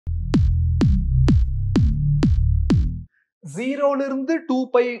0ல இருந்து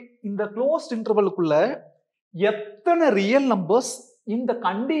 2π இந்த க்ளோஸ்ட் இன்டர்வலுக்குள்ள எத்தனை ரியல் நம்பர்ஸ் இந்த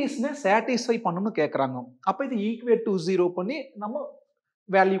கண்டிஷனை சாட்டிஸ்ஃபை பண்ணணும்னு கேட்கறாங்க. அப்ப இது ஈக்குவேட் டு 0 பண்ணி நம்ம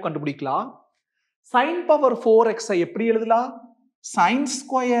வேல்யூ கண்டுபிடிக்கலாம். sin பவர் 4x எப்படி எழுதலாம்? sin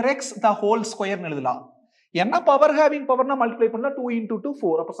square x the whole square எழுதலாம். என்ன பவர் ஹேவிங் பவர்னா மல்டிப்ளை பண்ணா 2 into 2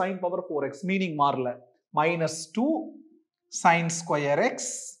 4. அப்ப sin பவர் 4x மீனிங் மாறல. -2 sin square x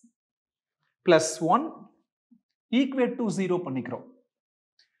plus 1 equate to 0 பண்ணிக்கிறோம்.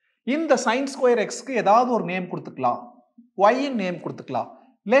 இந்த sin ஸ்கொயர் x க்கு ஏதாவது ஒரு நேம் கொடுத்துக்கலாம். y இன் நேம் கொடுத்துக்கலாம்.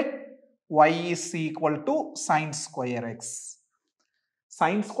 let y is equal to sin square x.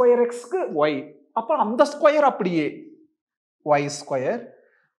 sin square x க்கு y. அப்ப அந்த ஸ்கொயர் அப்படியே y ஸ்கொயர்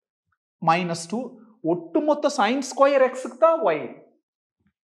 -2 ஒட்டுமொத்த sin ஸ்கொயர் x க்கு தான் y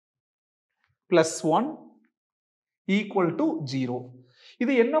plus 1 equal to 0.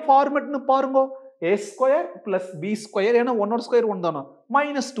 இது என்ன ஃபார்மட்னு பாருங்க. a square plus b square ஏன்னா 1 ஸ்கொயர் 1 தானா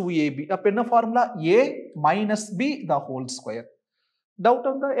 -2ab. அப்ப என்ன formula? a minus b the whole square. Doubt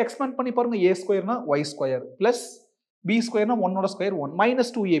இருந்தா எக்ஸ்பேண்ட் பண்ணி பாருங்க. a ஸ்கொயர்னா y square plus b ஸ்கொயர்னா 1 square 1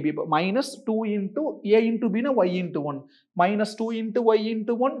 -2ab -2 into a into b னா y into 1 -2 into y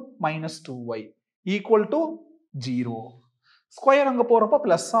into 1 -2y equal to 0. Square அங்க போறப்ப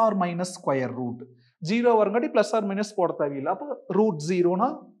plus R minus square root 0 வரங்காட்டி plus R minus போட தேவையில்லை. அப்ப root 0னா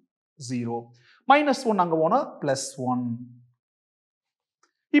 0 -1 அங்க போனா +1.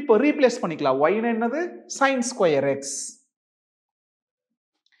 இப்போ ரீப்ளேஸ் பண்ணிக்கலாம். y என்னது? sin square x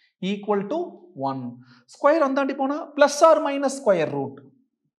equal to 1. Square அந்தாண்டி போனா plus R minus square root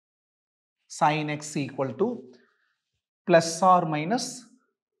sin x equal to plus R minus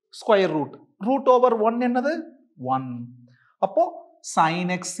square root. Root over 1 என்னது? 1. அப்போ sin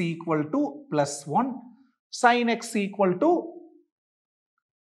x equal to plus 1, sin x equal to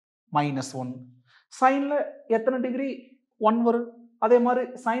minus 1. சைன்ல எத்தனை degree 1 வரும்? அதே மாதிரி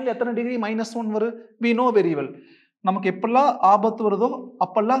சைன்ல எத்தனை degree -1 வரும்? we know very well. நமக்கு எப்பெல்லாம் ஆபத்து வருதோ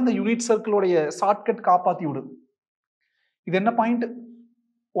அப்பெல்லாம் அந்த யூனிட் சர்க்கிளோடைய ஷார்ட்கட் காப்பாத்தி விடும். இது என்ன பாயிண்ட்?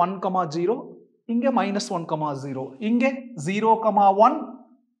 1,0 இங்க -1,0 இங்க 0,1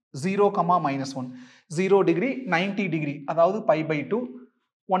 0,-1 0 டிகிரி 90 டிகிரி அதாவது π/2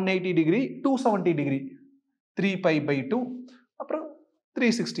 180 டிகிரி 270 டிகிரி 3π/2 அப்புறம்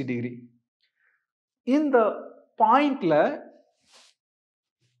 360 டிகிரி. இந்த பாயிண்ட்ல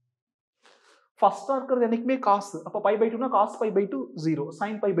ஃபர்ஸ்டா இருக்கிறது என்னைக்குமே காசு. அப்ப π/2னா cos π/2 0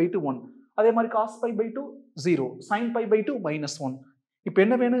 sin π/2 1. அதே மாதிரி cos π/2 0 sin π/2 -1. இப்போ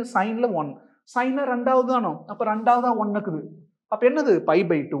என்ன வேணும்? சைன்ல 1 சைன்ல ரெண்டாவது தானோ அப்ப ரெண்டாவதா 1 இருக்குது. அப்ப என்னது?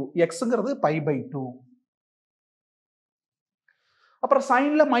 π/2 xங்கிறது π/2. அப்புறம்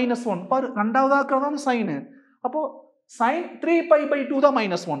சைன்ல -1 பாரு ரெண்டாவதா இருக்கிறதான சைன். அப்போ sin 3π/2 தான்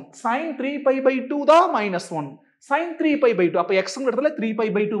 -1 sin 3π/2 தான் -1 sin 3π/2. அப்ப xங்கிற இடத்துல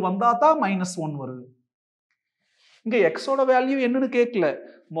 3π/2 வந்தா தான் -1 வருது. இங்க x ஓட வேல்யூ என்னன்னு கேட்கல,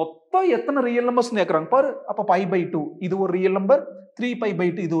 மொத்தம் எத்தனை ரியல் நம்பர்ஸ் கேக்குறாங்க பாரு. அப்ப π/2 இது ஒரு ரியல் நம்பர்,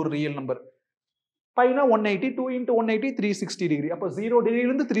 3π/2 இது ஒரு ரியல் நம்பர். பைனா 180 2 into 180 360 degree. அப்ப 0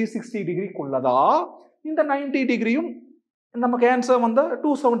 டிகிரியிலிருந்து 360 டிகிரிக்குள்ளதா இந்த 90 டிகிரியும் நமக்கு ஆன்சர் வந்தா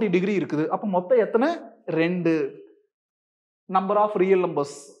 270 டிகிரி இருக்குது. அப்ப மொத்தம் எத்தனை? 2 நம்பர் ஆஃப் ரியல்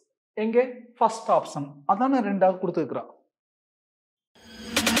நம்பர்ஸ். எங்க? ஃபர்ஸ்ட் ஆப்ஷன் அதான ரெண்டாவது கொடுத்துருக்கிறான்.